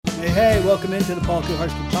Hey, welcome into the Paul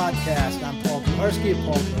Kuharsky podcast. I'm Paul Kuharsky at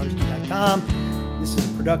paulkuharsky.com. This is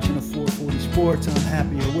a production of 440 Sports. I'm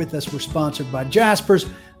happy you're with us. We're sponsored by Jaspers.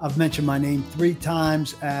 I've mentioned my name 3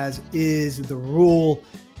 times, as is the rule,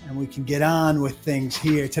 and we can get on with things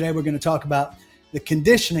here. Today we're going to talk about the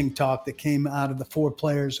conditioning talk that came out of the 4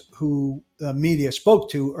 players who the media spoke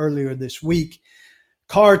to earlier this week.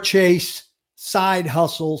 Car chase, side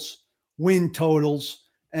hustles, win totals,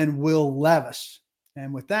 and Will Levis.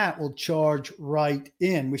 And with that, we'll charge right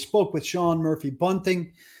in. We spoke with Sean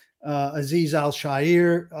Murphy-Bunting, Aziz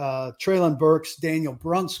Al-Shaair, Treylon Burks, Daniel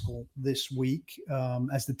Brunskill this week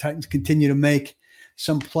as the Titans continue to make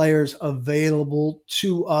some players available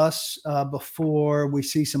to us before we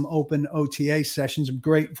see some open OTA sessions. I'm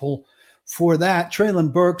grateful for that.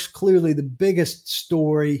 Treylon Burks, clearly the biggest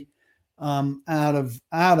story out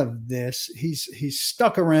of this. He's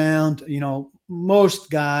stuck around. You know, most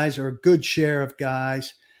guys, or a good share of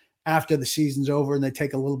guys, after the season's over and they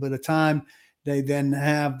take a little bit of time, they then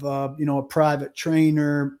have a private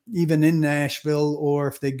trainer, even in Nashville, or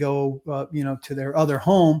if they go to their other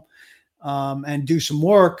home and do some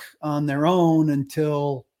work on their own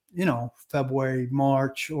until February,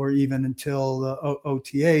 March, or even until the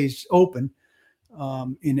OTAs open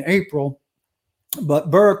in April.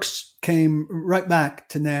 But Burks came right back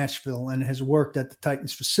to Nashville and has worked at the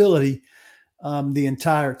Titans facility the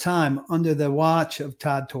entire time under the watch of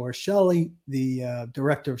Todd Torricelli, the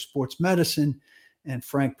director of sports medicine, and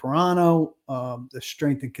Frank Pirano, the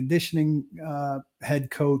strength and conditioning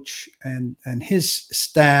head coach, and his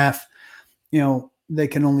staff. They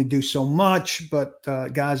can only do so much, but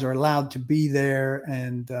guys are allowed to be there,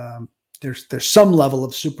 and there's some level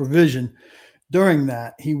of supervision during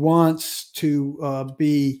that. He wants to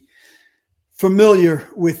be familiar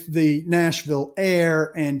with the Nashville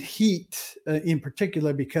air and heat in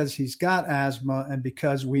particular, because he's got asthma and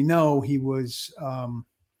because we know he was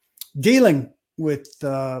dealing with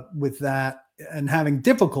that and having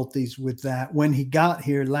difficulties with that when he got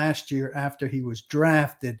here last year after he was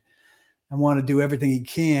drafted, and want to do everything he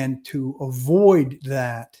can to avoid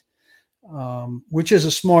that, which is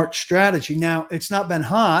a smart strategy. Now, it's not been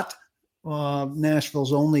hot.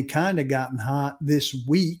 Nashville's only kind of gotten hot this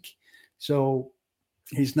week, so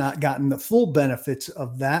he's not gotten the full benefits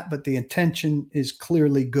of that, but the intention is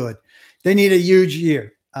clearly good. They need a huge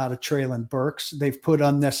year out of Treylon Burks. They've put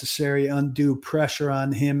undue pressure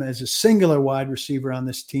on him as a singular wide receiver on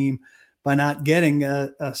this team by not getting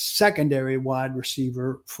a secondary wide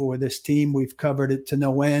receiver for this team. We've covered it to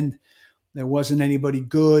no end. There wasn't anybody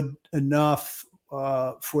good enough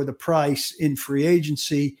for the price in free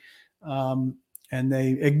agency. And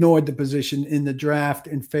they ignored the position in the draft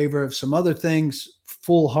in favor of some other things,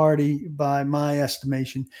 foolhardy by my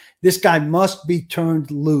estimation. This guy must be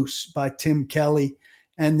turned loose by Tim Kelly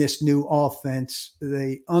and this new offense.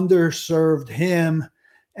 They underserved him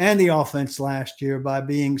and the offense last year by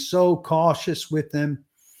being so cautious with him.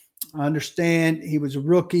 I understand he was a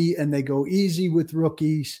rookie and they go easy with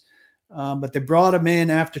rookies. But they brought him in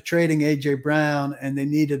after trading A.J. Brown, and they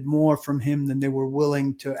needed more from him than they were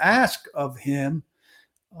willing to ask of him.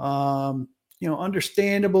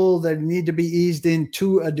 Understandable that he needed to be eased in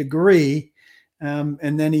to a degree.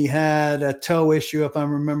 And then he had a toe issue, if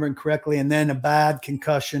I'm remembering correctly, and then a bad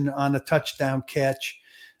concussion on a touchdown catch,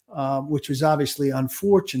 which was obviously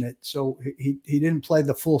unfortunate. So he didn't play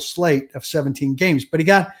the full slate of 17 games, but he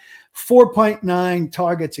got 4.9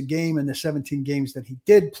 targets a game in the 17 games that he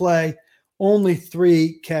did play, only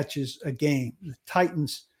 3 catches a game. The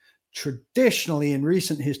Titans traditionally in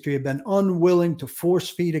recent history have been unwilling to force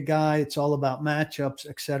feed a guy. It's all about matchups,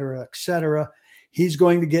 et cetera, et cetera. He's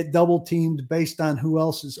going to get double teamed based on who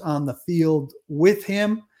else is on the field with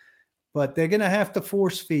him, but they're going to have to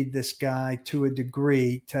force feed this guy to a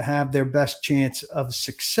degree to have their best chance of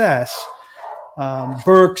success.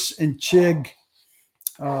 Burks and Chig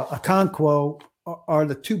Okonkwo are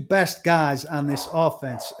the 2 best guys on this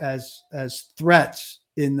offense as threats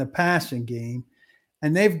in the passing game,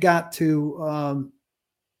 and they've got to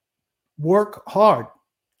work hard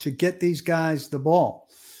to get these guys the ball,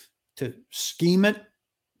 to scheme it,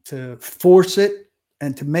 to force it,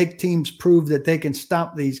 and to make teams prove that they can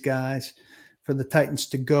stop these guys for the Titans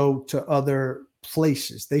to go to other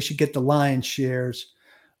places. They should get the lion's shares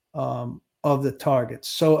of the targets.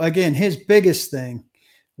 So again, his biggest thing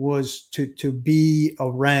was to be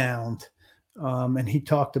around. And he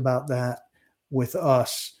talked about that with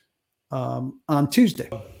us on Tuesday.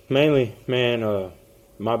 Mainly, man,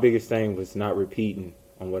 my biggest thing was not repeating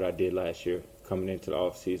on what I did last year coming into the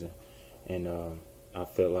offseason. And I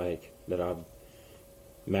feel like that I've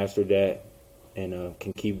mastered that and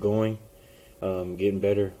can keep going. getting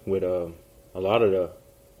better with a lot of the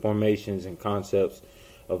formations and concepts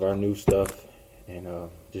of our new stuff, and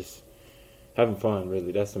just having fun.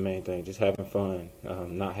 Really, that's the main thing. Just having fun,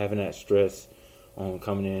 not having that stress on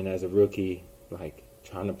coming in as a rookie, like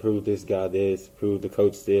trying to prove this guy this, prove the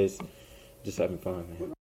coach this. Just having fun,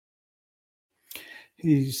 man.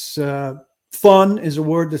 He's fun is a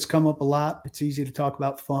word that's come up a lot. It's easy to talk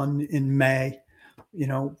about fun in May. You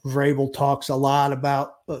know, Vrabel talks a lot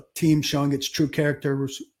about a team showing its true character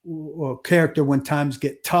when times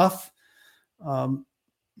get tough.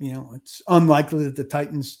 You know, it's unlikely that the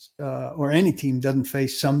Titans or any team doesn't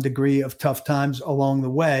face some degree of tough times along the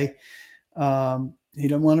way. He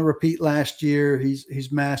didn't want to repeat last year.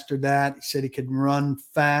 He's mastered that. He said he can run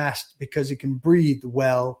fast because he can breathe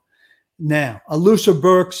well. Now, a looser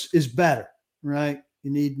Burks is better, right?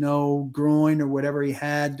 You need no groin or whatever he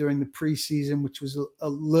had during the preseason, which was a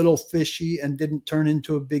little fishy and didn't turn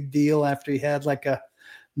into a big deal after he had like a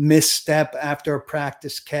misstep after a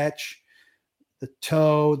practice catch. The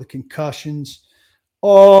toe, the concussions,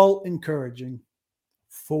 all encouraging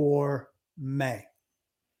for May.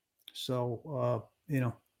 So,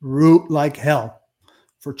 root like hell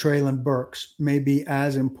for Treylon Burks. May be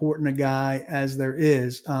as important a guy as there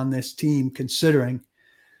is on this team, considering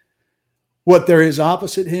what there is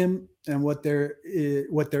opposite him and what there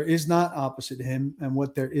is not opposite him and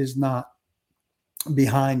what there is not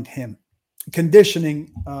behind him.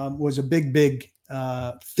 Conditioning was a big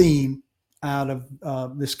theme out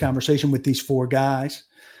of this conversation with these four guys,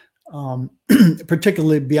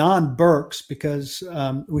 particularly beyond Burks, because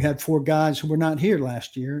we had four guys who were not here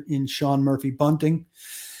last year in Sean Murphy-Bunting,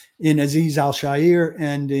 in Azeez Al-Shaair,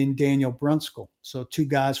 and in Daniel Brunskill. So two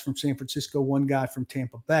guys from San Francisco, one guy from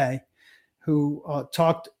Tampa Bay, who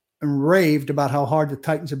talked and raved about how hard the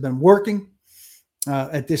Titans have been working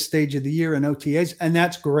at this stage of the year in OTAs, and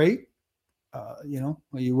that's great.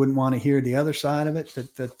 You wouldn't want to hear the other side of it,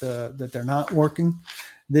 that they're not working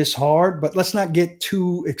this hard. But let's not get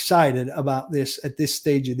too excited about this at this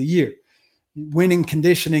stage of the year. Winning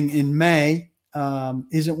conditioning in May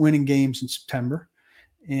isn't winning games in September.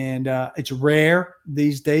 And it's rare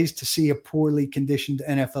these days to see a poorly conditioned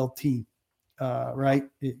NFL team, right?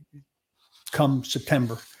 Come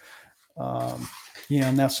September.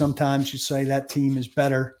 Now sometimes you say that team is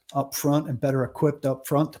better up front and better equipped up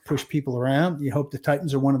front to push people around. You hope the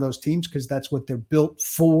Titans are one of those teams because that's what they're built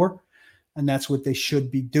for, and that's what they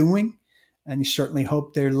should be doing. And you certainly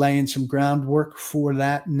hope they're laying some groundwork for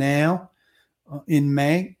that now in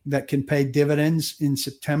May that can pay dividends in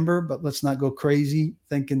September. But let's not go crazy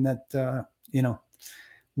thinking that,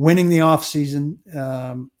 winning the offseason,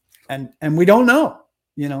 and we don't know.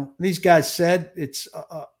 These guys said it's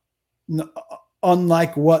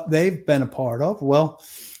unlike what they've been a part of. Well,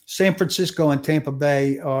 San Francisco and Tampa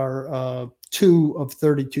Bay are 2 of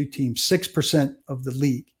 32 teams, 6% of the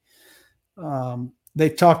league. They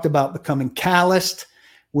talked about becoming calloused,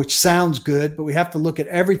 which sounds good, but we have to look at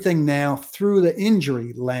everything now through the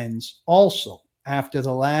injury lens also after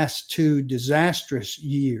the last 2 disastrous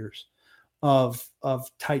years of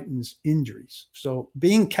Titans injuries. So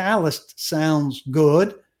being calloused sounds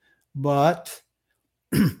good, but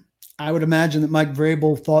I would imagine that Mike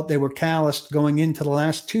Vrabel thought they were calloused going into the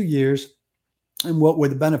last 2 years. And what were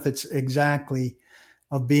the benefits exactly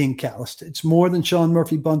of being calloused? It's more than Sean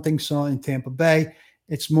Murphy-Bunting saw in Tampa Bay.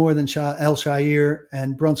 It's more than Al-Shaair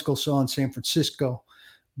and Brunskill saw in San Francisco.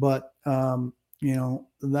 But,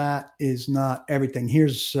 that is not everything.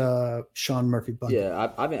 Here's Sean Murphy-Bunting.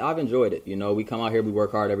 Yeah, I've enjoyed it. We come out here, we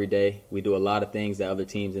work hard every day. We do a lot of things that other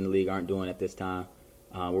teams in the league aren't doing at this time.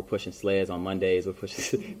 We're pushing sleds on Mondays.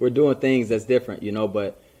 We're doing things that's different,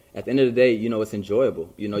 but at the end of the day, it's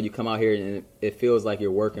enjoyable. You come out here and it feels like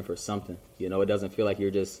you're working for something. It doesn't feel like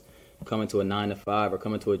you're just coming to a 9 to 5 or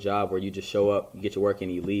coming to a job where you just show up, you get your work,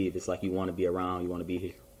 and you leave. It's like you want to be around, you want to be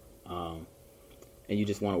here. And you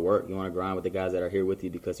just want to work. You want to grind with the guys that are here with you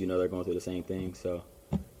because they're going through the same thing. So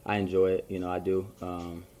I enjoy it. I do.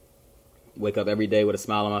 Wake up every day with a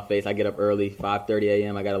smile on my face. I get up early, 5:30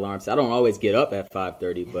 a.m. I got alarms. I don't always get up at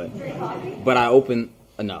 5:30, but I open.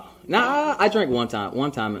 No, I drank one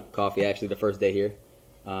time coffee actually the first day here,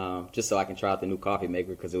 just so I can try out the new coffee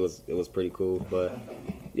maker because it was pretty cool. But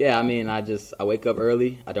yeah, I wake up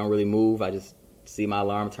early. I don't really move. I just see my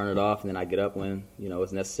alarm, turn it off, and then I get up when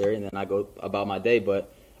it's necessary, and then I go about my day.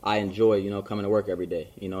 But I enjoy coming to work every day.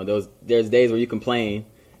 There's days where you complain,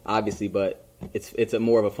 obviously, but it's a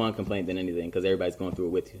more of a fun complaint than anything because everybody's going through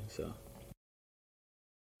it with you. So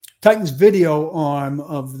Titans video arm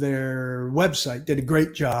of their website did a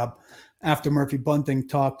great job after Murphy-Bunting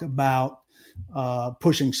talked about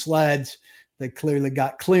pushing sleds. They clearly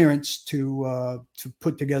got clearance to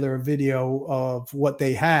put together a video of what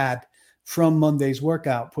they had from Monday's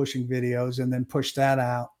workout, pushing videos, and then push that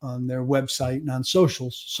out on their website and on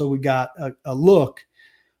socials. So we got a look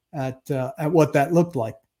at what that looked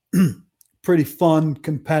like. Pretty fun,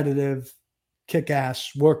 competitive,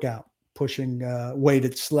 kick-ass workout, pushing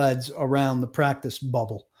weighted sleds around the practice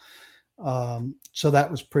bubble. So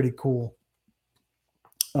that was pretty cool.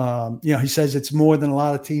 He says it's more than a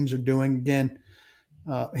lot of teams are doing. Again,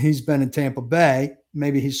 he's been in Tampa Bay.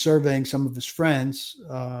 Maybe he's surveying some of his friends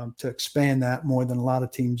to expand that more than a lot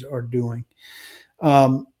of teams are doing.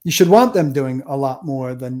 You should want them doing a lot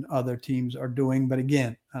more than other teams are doing. But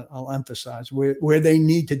again, I'll emphasize where they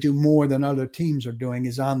need to do more than other teams are doing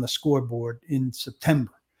is on the scoreboard in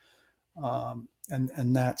September.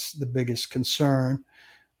 And that's the biggest concern.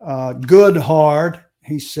 Good hard,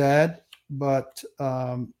 he said, but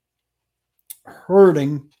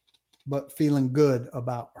hurting, but feeling good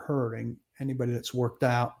about hurting. Anybody that's worked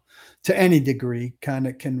out to any degree kind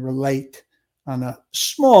of can relate on a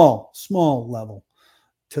small level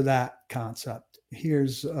to that concept.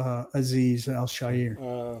 Here's Aziz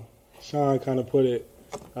Al-Shair. Sean kind of put it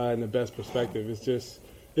in the best perspective.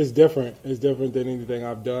 It's different. It's different than anything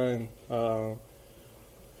I've done.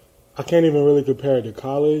 I can't even really compare it to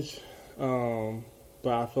college,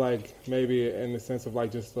 but I feel like maybe in the sense of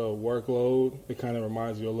like just the workload, it kind of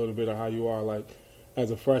reminds you a little bit of how you are like as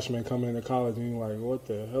a freshman coming into college and you're like, what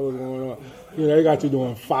the hell is going on? They got you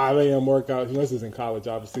doing 5 a.m. workouts. This isn't college,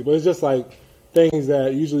 obviously, but it's just like things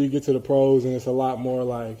that usually you get to the pros and it's a lot more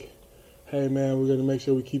like, hey, man, we're going to make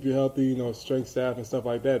sure we keep you healthy, strength staff and stuff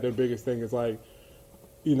like that. Their biggest thing is like,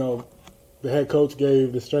 the head coach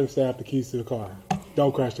gave the strength staff the keys to the car.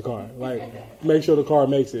 Don't crash the car. Like, make sure the car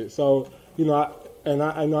makes it. So, I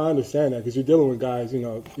understand that because you're dealing with guys,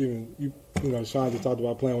 Sean just talked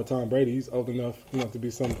about playing with Tom Brady. He's old enough, to be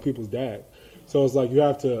some people's dad. So it's like you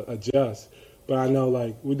have to adjust. But I know,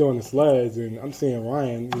 like, we're doing the sleds, and I'm seeing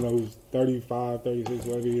Ryan, who's 35, 36,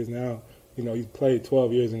 whatever he is now. He's played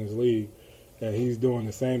 12 years in this league, and he's doing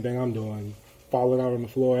the same thing I'm doing, falling out on the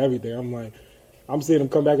floor, everything. I'm like, I'm seeing him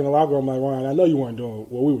come back in the locker room. I'm like, Ryan, I know you weren't doing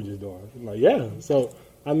what we were just doing. I'm like, yeah. So,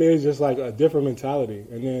 it's just like a different mentality.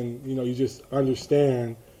 And then, you just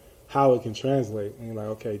understand how it can translate. And you're like,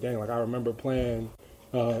 okay, dang, like I remember playing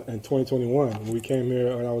in 2021 when we came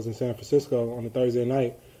here when I was in San Francisco on a Thursday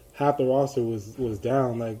night. Half the roster was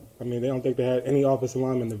down. Like, they don't think they had any offensive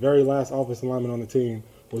lineman. The very last offensive lineman on the team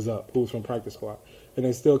was up, who was from practice squad. And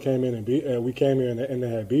they still came in and we came here and they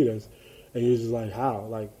had beat us. And you're just like, how?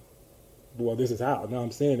 Like, well, this is how. Now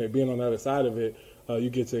I'm seeing it. Being on the other side of it, you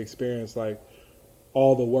get to experience, like,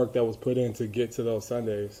 all the work that was put in to get to those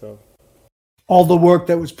Sundays. So, all the work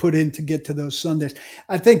that was put in to get to those Sundays.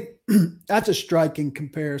 I think that's a striking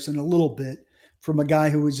comparison a little bit from a guy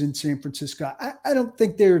who was in San Francisco. I don't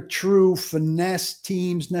think they're true finesse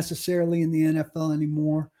teams necessarily in the NFL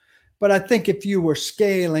anymore. But I think if you were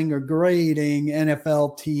scaling or grading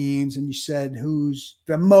NFL teams and you said who's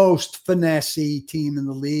the most finesse-y team in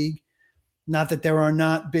the league, not that there are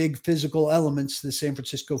not big physical elements to the San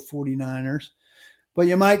Francisco 49ers, but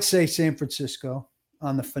you might say San Francisco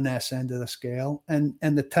on the finesse end of the scale, and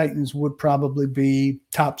the Titans would probably be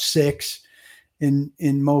top 6 in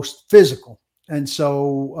most physical. And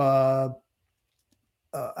so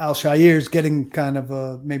Al-Shair is getting kind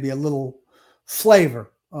of maybe a little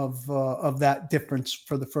flavor of that difference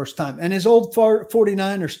for the first time. And his old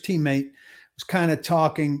 49ers teammate was kind of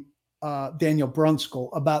talking, Daniel Brunskill,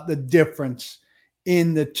 about the difference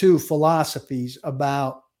in the two philosophies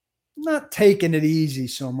about not taking it easy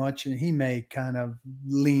so much. And he may kind of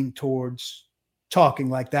lean towards talking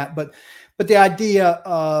like that, but the idea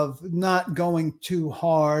of not going too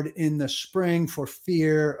hard in the spring for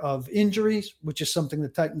fear of injuries, which is something the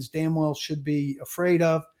Titans damn well should be afraid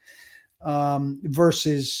of,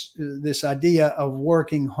 versus this idea of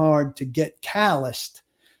working hard to get calloused,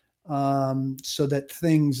 so that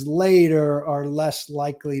things later are less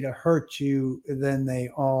likely to hurt you than they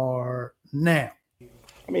are now.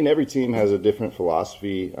 Every team has a different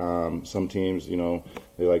philosophy. Some teams,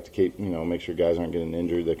 they like to keep, make sure guys aren't getting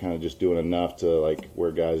injured. They're kind of just doing enough to, like,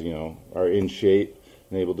 where guys, are in shape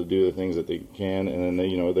and able to do the things that they can. And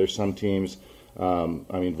then, there's some teams,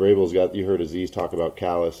 Vrabel's got, you heard Aziz talk about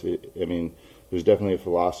callous. There's definitely a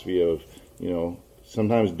philosophy of,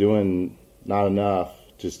 sometimes doing not enough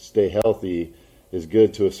to stay healthy is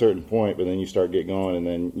good to a certain point, but then you start getting going and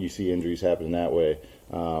then you see injuries happen that way.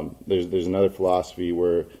 There's another philosophy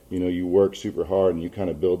where, you work super hard and you kind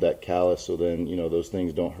of build that callus so then, those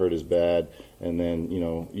things don't hurt as bad. And then,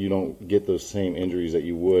 you don't get those same injuries that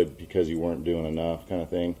you would because you weren't doing enough kind of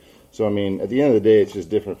thing. So, I mean, at the end of the day, it's just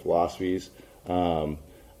different philosophies. I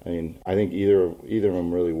mean, I think either of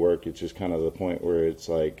them really work. It's just kind of the point where it's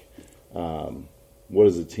like, what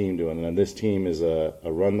is the team doing? And this team is a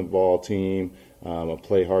run the ball team, a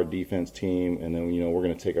play hard defense team, and then we're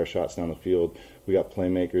going to take our shots down the field. We got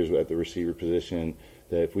playmakers at the receiver position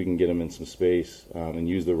that if we can get them in some space and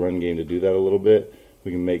use the run game to do that a little bit,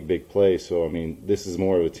 we can make big plays. So I mean, this is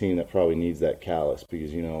more of a team that probably needs that callus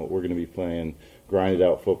because we're going to be playing grinded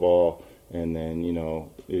out football, and then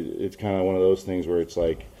it's kind of one of those things where it's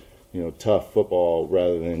like tough football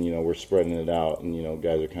rather than we're spreading it out and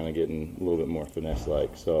guys are kind of getting a little bit more finesse like.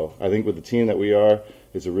 So I think with the team that we are,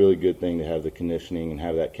 it's a really good thing to have the conditioning and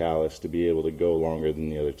have that callus to be able to go longer than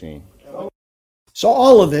the other team. So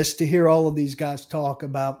all of this, to hear all of these guys talk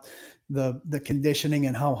about the conditioning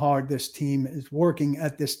and how hard this team is working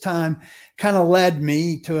at this time, kind of led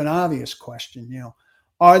me to an obvious question.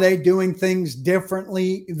 Are they doing things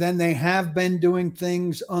differently than they have been doing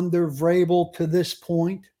things under Vrabel to this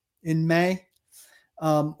point in May?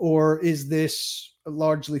 Or is this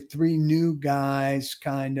largely three new guys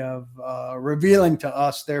kind of revealing to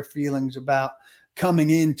us their feelings about coming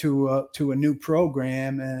into a new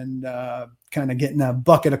program and kind of getting a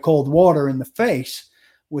bucket of cold water in the face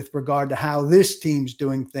with regard to how this team's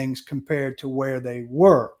doing things compared to where they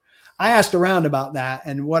were? I asked around about that,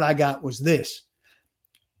 and what I got was this: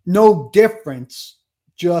 no difference,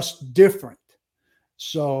 just different.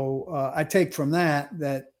 So I take from that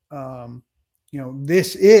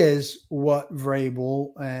this is what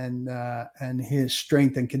Vrabel and his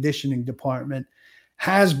strength and conditioning department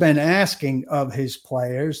has been asking of his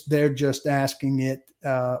players. They're just asking it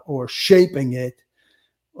or shaping it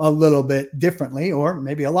a little bit differently, or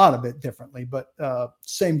maybe a lot of it differently, but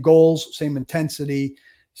same goals, same intensity,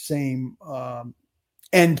 same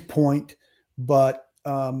end point, but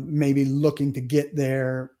maybe looking to get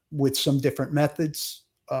there with some different methods,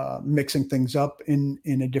 mixing things up in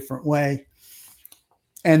a different way,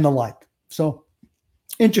 and the like. So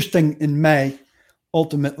interesting in May.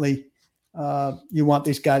 Ultimately, you want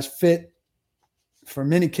these guys fit for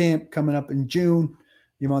minicamp coming up in June.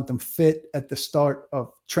 You want them fit at the start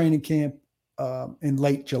of training camp in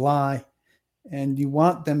late July, and you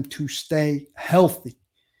want them to stay healthy,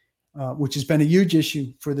 which has been a huge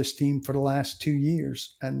issue for this team for the last 2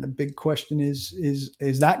 years. And the big question is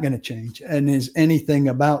that going to change? And is anything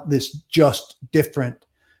about this just different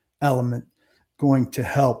element going to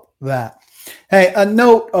help that? Hey, a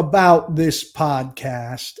note about this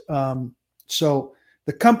podcast. So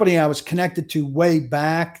the company I was connected to way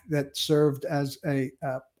back that served as a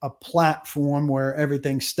platform where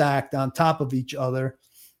everything's stacked on top of each other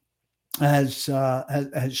has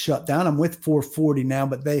shut down. I'm with 440 now,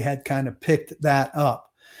 but they had kind of picked that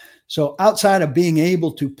up. So outside of being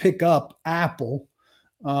able to pick up Apple,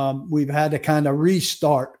 we've had to kind of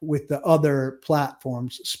restart with the other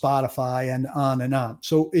platforms, Spotify and on and on.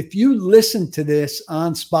 So if you listen to this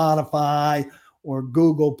on Spotify or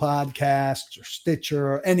Google Podcasts or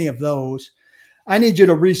Stitcher or any of those, I need you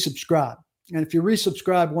to resubscribe. And if you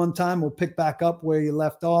resubscribe one time, we'll pick back up where you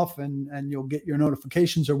left off and you'll get your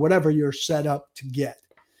notifications or whatever you're set up to get.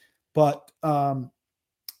 But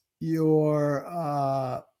you're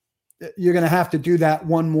going to have to do that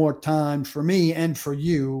one more time for me and for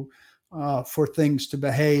you for things to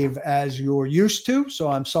behave as you're used to. So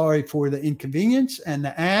I'm sorry for the inconvenience and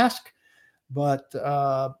the ask, but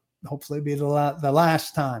hopefully it'll be the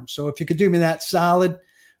last time. So if you could do me that solid,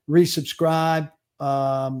 resubscribe,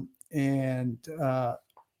 and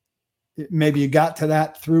maybe you got to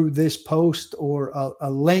that through this post or a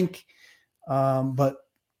link. But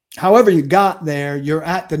however you got there, you're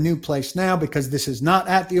at the new place now because this is not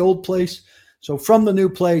at the old place. So from the new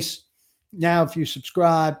place, now if you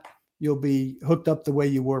subscribe, you'll be hooked up the way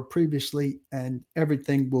you were previously and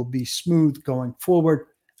everything will be smooth going forward.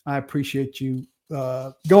 I appreciate you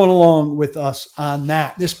going along with us on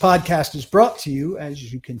that. This podcast is brought to you,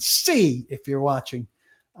 as you can see, if you're watching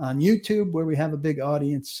on YouTube, where we have a big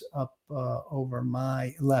audience up over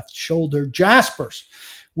my left shoulder, Jaspers,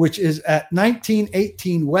 which is at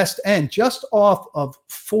 1918 West End, just off of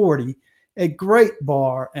 40, a great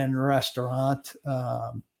bar and restaurant,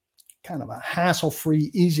 kind of a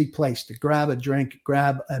hassle-free, easy place to grab a drink,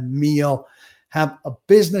 grab a meal, have a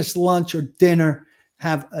business lunch or dinner,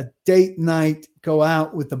 have a date night, go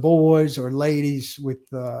out with the boys or ladies with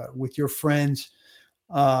your friends.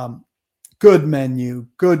 Good menu,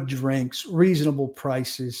 good drinks, reasonable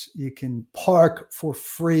prices. You can park for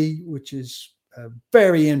free, which is a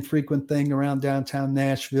very infrequent thing around downtown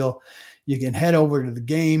Nashville. You can head over to the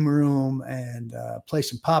game room and play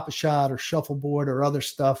some Pop-A-Shot or shuffleboard or other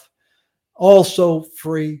stuff. Also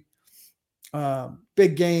free.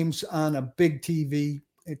 big games on a big TV.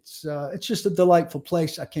 It's just a delightful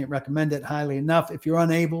place. I can't recommend it highly enough. If you're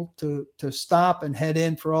unable to stop and head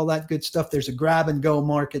in for all that good stuff, there's a grab and go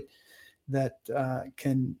market that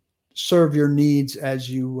can serve your needs as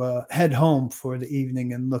you head home for the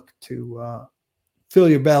evening and look to fill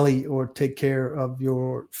your belly or take care of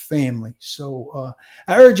your family. So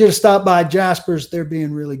I urge you to stop by Jasper's. They're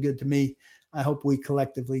being really good to me. I hope we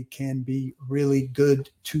collectively can be really good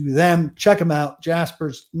to them. Check them out.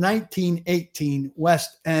 Jasper's, 1918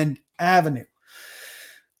 West End Avenue.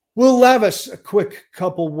 Will Levis, a quick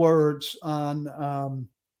couple words on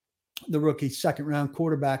the rookie second-round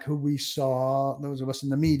quarterback who we saw, those of us in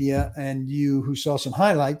the media and you who saw some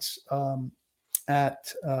highlights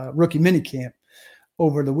at rookie minicamp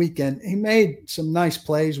over the weekend. He made some nice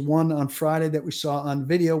plays. One on Friday that we saw on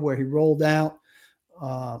video where he rolled out.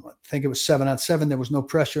 I think it was 7-on-7. There was no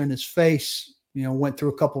pressure in his face. Went through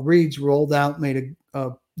a couple reads, rolled out, made a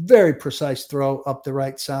very precise throw up the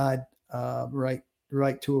right side, right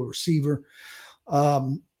to a receiver.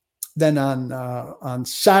 Then on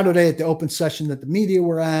Saturday at the open session that the media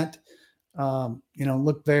were at,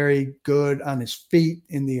 looked very good on his feet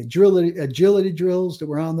in the agility drills that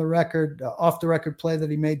were on the record, off the record play that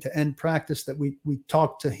he made to end practice that we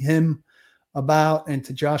talked to him about, and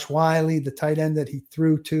to Josh Wiley, the tight end that he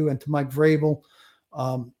threw to, and to Mike Vrabel.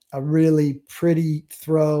 A really pretty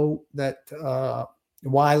throw that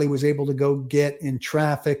Wiley was able to go get in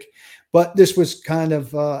traffic. But this was kind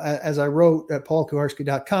of, as I wrote at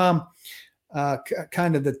paulkuharski.com,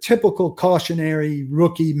 kind of the typical cautionary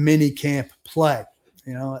rookie minicamp play.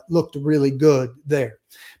 It looked really good there.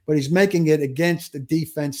 But he's making it against a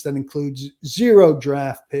defense that includes 0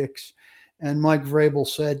 draft picks. And Mike Vrabel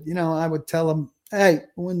said, I would tell him, hey,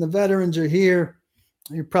 when the veterans are here,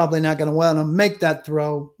 you're probably not going to want to make that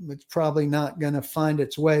throw. It's probably not going to find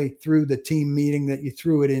its way through the team meeting that you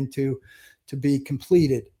threw it into to be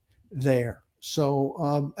completed there.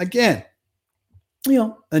 So, again,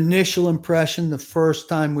 initial impression the first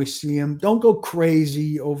time we see him. Don't go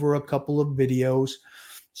crazy over a couple of videos.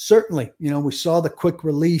 Certainly, we saw the quick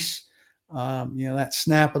release. That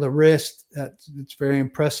snap of the wrist, it's very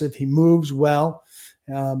impressive. He moves well.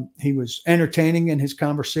 He was entertaining in his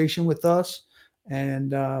conversation with us.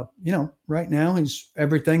 And, right now he's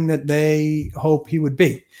everything that they hope he would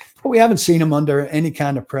be. But we haven't seen him under any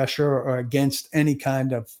kind of pressure or against any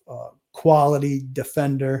kind of quality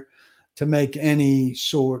defender to make any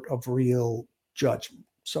sort of real judgment.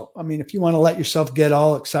 So, if you want to let yourself get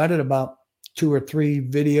all excited about 2 or 3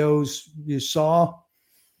 videos you saw,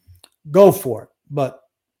 go for it. But,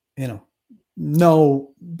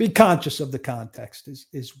 be conscious of the context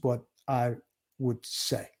is what I would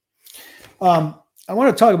say. I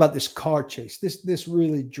want to talk about this car chase. This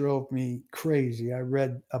really drove me crazy. I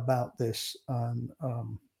read about this on,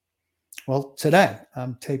 today.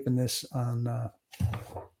 I'm taping this on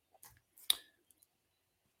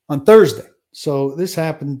Thursday. So this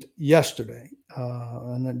happened yesterday.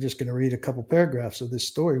 And I'm just going to read a couple paragraphs of this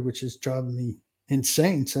story, which is driving me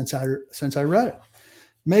insane since I read it.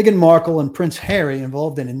 Meghan Markle and Prince Harry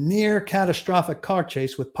involved in a near catastrophic car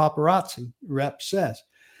chase with paparazzi, rep says.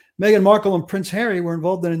 Meghan Markle and Prince Harry were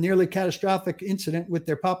involved in a nearly catastrophic incident with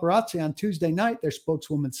their paparazzi on Tuesday night, their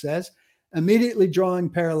spokeswoman says, immediately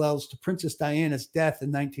drawing parallels to Princess Diana's death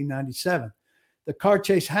in 1997. The car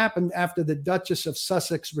chase happened after the Duchess of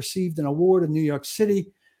Sussex received an award in New York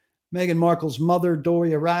City. Meghan Markle's mother,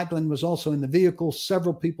 Doria Ragland, was also in the vehicle.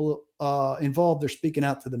 Several people involved are speaking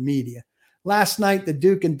out to the media. Last night, the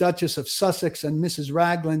Duke and Duchess of Sussex and Ms.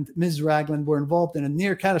 Ragland were involved in a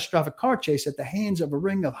near catastrophic car chase at the hands of a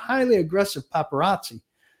ring of highly aggressive paparazzi.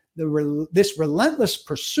 This relentless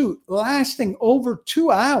pursuit, lasting over 2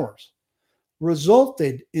 hours,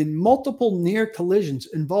 resulted in multiple near collisions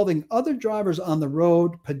involving other drivers on the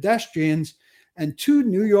road, pedestrians, and 2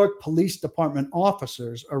 New York Police Department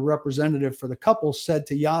officers, a representative for the couple said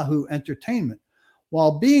to Yahoo Entertainment.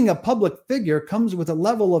 While being a public figure comes with a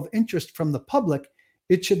level of interest from the public,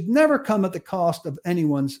 it should never come at the cost of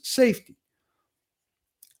anyone's safety.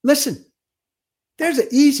 Listen, there's an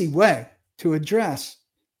easy way to address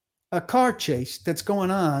a car chase that's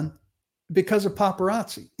going on because of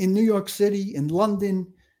paparazzi in New York City, in London,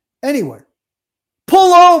 anywhere.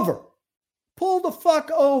 Pull over. Pull the fuck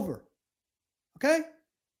over. Okay?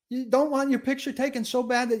 You don't want your picture taken so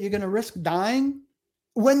bad that you're going to risk dying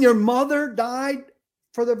when your mother died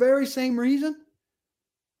for the very same reason.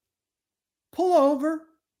 Pull over,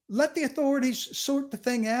 let the authorities sort the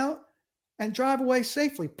thing out, and drive away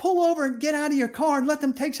safely. Pull over and get out of your car and let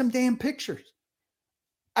them take some damn pictures.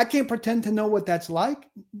 I can't pretend to know what that's like.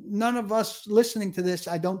 None of us listening to this,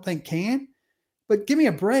 I don't think, can. But give me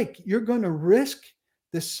a break. You're going to risk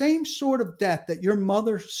the same sort of death that your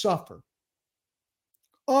mother suffered.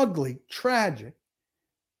 Ugly, tragic,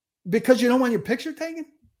 because you don't want your picture taken?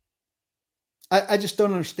 I just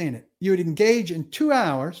don't understand it. You would engage in 2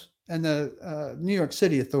 hours, and the New York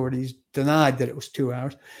City authorities denied that it was 2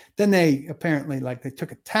 hours. Then they apparently, they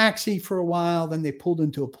took a taxi for a while. Then they pulled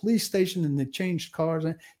into a police station, and they changed cars.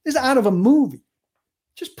 It's out of a movie.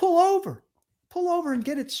 Just pull over and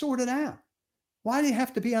get it sorted out. Why do you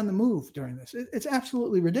have to be on the move during this? It's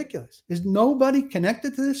absolutely ridiculous. Is nobody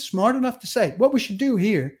connected to this smart enough to say, what we should do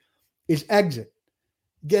here is exit,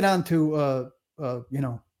 get onto,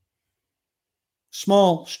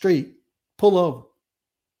 small street, pull over,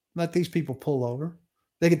 let these people pull over.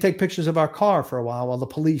 They can take pictures of our car for a while the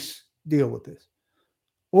police deal with this.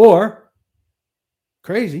 Or,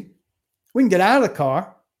 crazy, we can get out of the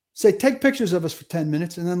car, say, take pictures of us for 10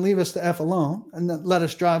 minutes and then leave us the F alone and then let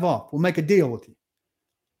us drive off. We'll make a deal with you.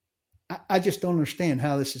 I just don't understand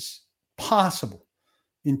how this is possible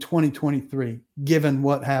in 2023, given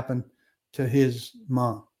what happened to his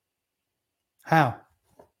mom. How?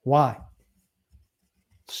 Why?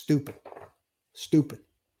 Stupid.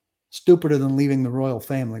 Stupider than leaving the royal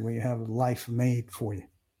family where you have a life made for you.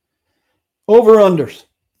 Over-unders.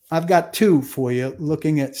 I've got 2 for you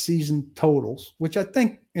looking at season totals, which I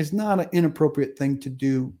think is not an inappropriate thing to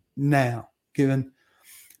do now, given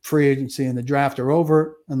free agency and the draft are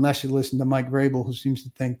over, unless you listen to Mike Vrabel, who seems to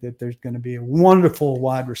think that there's going to be a wonderful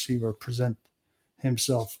wide receiver present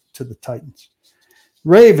himself to the Titans.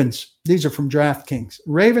 Ravens, these are from DraftKings.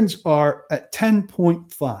 Ravens are at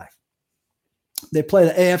 10.5. They play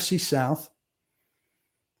the AFC South.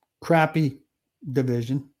 Crappy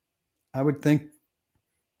division. I would think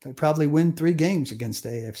they probably win 3 games against the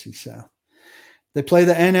AFC South. They play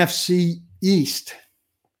the NFC East.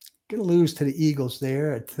 Going to lose to the Eagles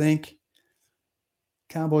there, I think.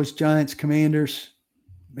 Cowboys, Giants, Commanders.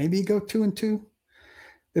 Maybe you go 2-2.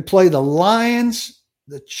 They play the Lions,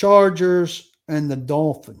 the Chargers, and the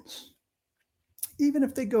Dolphins. Even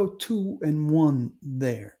if they go 2-1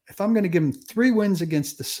 there, if I'm going to give them 3 wins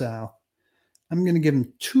against the South, I'm going to give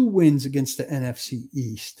them 2 wins against the NFC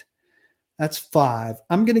East. That's 5.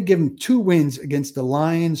 I'm going to give them 2 wins against the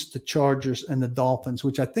Lions, the Chargers, and the Dolphins,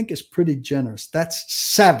 which I think is pretty generous. That's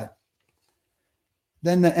 7.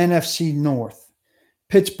 Then the NFC North.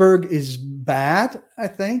 Pittsburgh is bad, I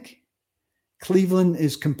think. Cleveland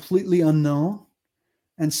is completely unknown.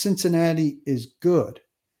 And Cincinnati is good.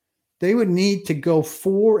 They would need to go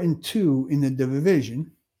 4-2 in the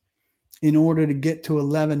division in order to get to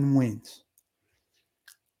 11 wins.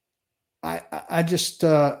 I just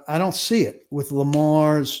I don't see it with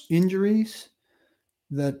Lamar's injuries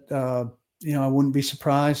that I wouldn't be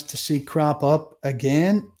surprised to see crop up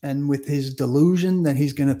again, and with his delusion that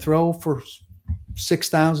he's going to throw for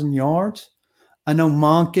 6,000 yards. I know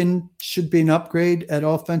Monken should be an upgrade at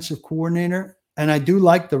offensive coordinator, and I do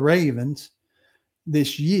like the Ravens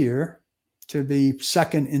this year to be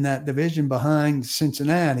second in that division behind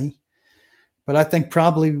Cincinnati, but I think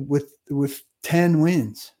probably with 10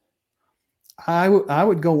 wins. I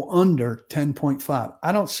would go under 10.5.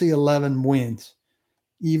 I don't see 11 wins,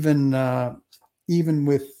 even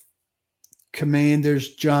with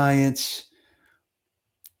Commanders, Giants,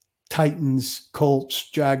 Titans,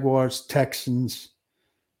 Colts, Jaguars, Texans,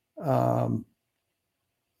 the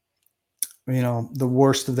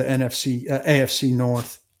worst of the AFC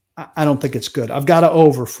North. I don't think it's good. I've got an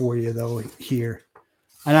over for you, though, here.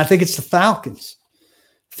 And I think it's the Falcons.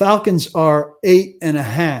 Falcons are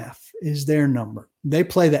 8.5 is their number. They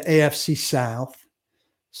play the AFC South.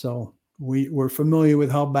 So we're familiar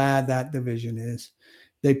with how bad that division is.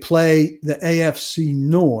 They play the AFC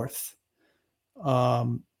North.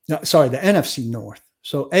 The NFC North.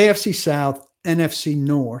 So AFC South, NFC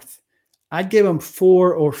North. I'd give them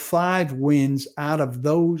 4 or 5 wins out of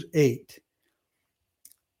those 8.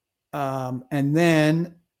 And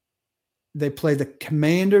then they play the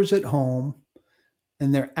Commanders at home,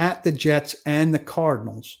 and they're at the Jets and the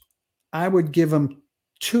Cardinals. I would give them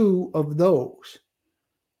 2 of those.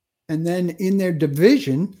 And then in their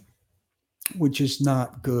division, which is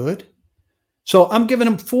not good. So I'm giving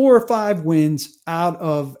them 4 or 5 wins out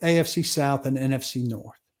of AFC South and NFC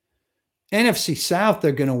North. NFC South,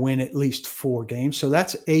 they're going to win at least 4 games. So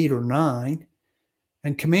that's 8 or 9.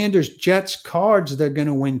 And Commanders, Jets, Cards, they're going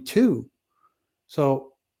to win 2.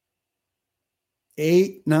 So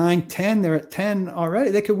 8, 9, 10, they're at 10 already.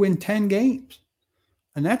 They could win 10 games.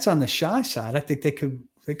 And that's on the shy side. I think they could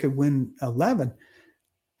win 11.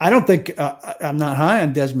 I don't think I'm not high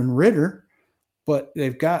on Desmond Ridder, but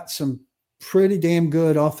they've got some pretty damn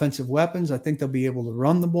good offensive weapons. I think they'll be able to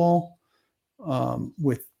run the ball.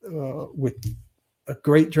 with a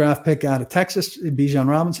great draft pick out of Texas. Bijan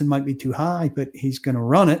Robinson might be too high, but he's going to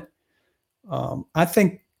run it. I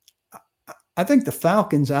think the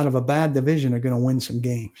Falcons, out of a bad division, are going to win some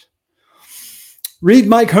games. Read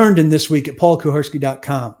Mike Herndon this week at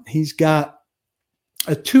paulkuharsky.com. He's got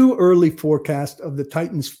a too early forecast of the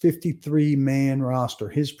Titans' 53-man roster,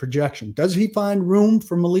 his projection. Does he find room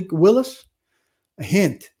for Malik Willis? A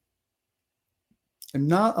hint. And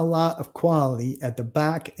not a lot of quality at the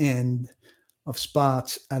back end of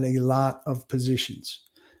spots at a lot of positions,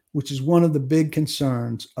 which is one of the big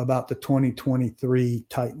concerns about the 2023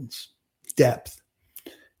 Titans. Depth.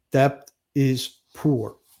 Depth is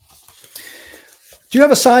poor. Do you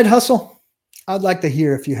have a side hustle? I'd like to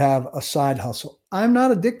hear if you have a side hustle. I'm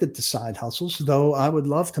not addicted to side hustles, though I would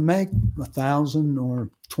love to make $1,000 or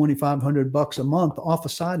 $2,500 a month off a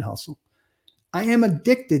side hustle. I am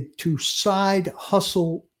addicted to side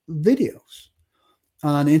hustle videos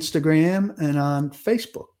on Instagram and on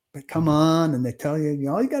Facebook. They come on and they tell you,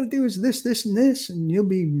 all you got to do is this, this, and this, and you'll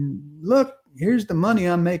be, look, here's the money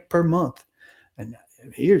I make per month. And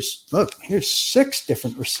here's 6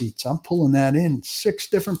 different receipts. I'm pulling that in 6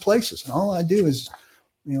 different places. And all I do is,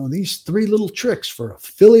 these 3 little tricks for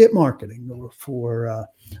affiliate marketing, or for,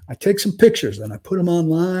 I take some pictures and I put them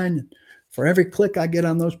online. For every click I get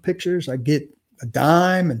on those pictures, I get a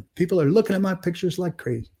dime, and people are looking at my pictures like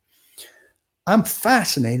crazy. I'm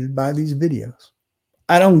fascinated by these videos.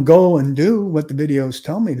 I don't go and do what the videos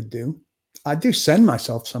tell me to do. I do send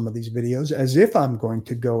myself some of these videos as if I'm going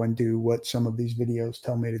to go and do what some of these videos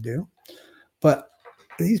tell me to do. But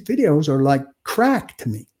these videos are like crack to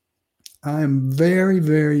me. I'm very,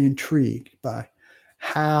 very intrigued by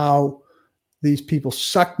how these people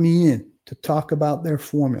suck me in to talk about their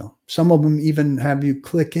formula. Some of them even have you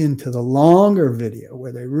click into the longer video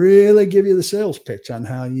where they really give you the sales pitch on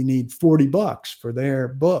how you need $40 for their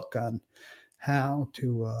book on how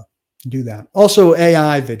to do that. Also,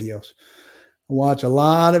 AI videos. I watch a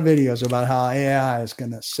lot of videos about how AI is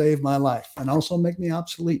going to save my life and also make me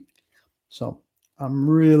obsolete. So I'm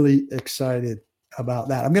really excited about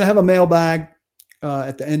that. I'm going to have a mailbag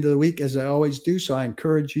at the end of the week, as I always do. So I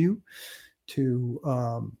encourage you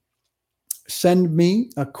to send me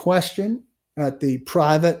a question at the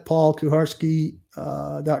private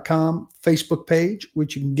paulkuharsky.com Facebook page,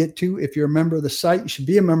 which you can get to if you're a member of the site. You should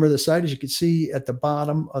be a member of the site, as you can see at the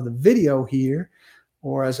bottom of the video here,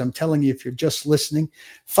 or as I'm telling you, if you're just listening.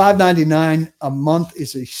 $5.99 a month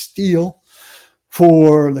is a steal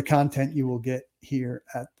for the content you will get here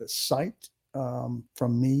at the site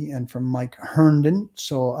from me and from Mike Herndon.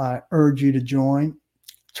 So I urge you to join.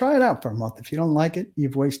 Try it out for a month. If you don't like it,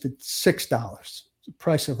 you've wasted $6. It's the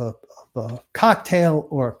price of a cocktail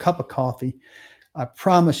or a cup of coffee. I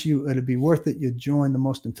promise you it'll be worth it. You join the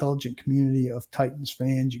most intelligent community of Titans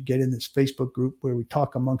fans. You get in this Facebook group where we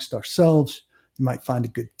talk amongst ourselves. You might find a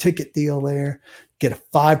good ticket deal there. Get a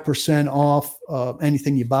 5% off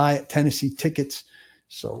anything you buy at Tennessee Tickets.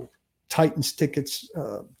 So Titans tickets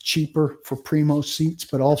cheaper for primo seats,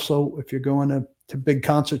 but also if you're going to big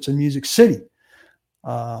concerts in Music City,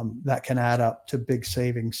 that can add up to big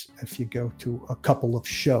savings if you go to a couple of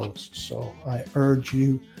shows. So I urge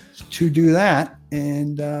you to do that,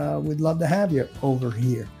 and we'd love to have you over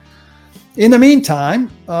here. In the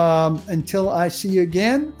meantime, until I see you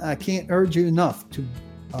again, I can't urge you enough to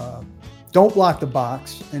don't block the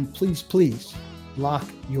box, and please, please lock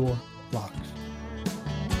your locks.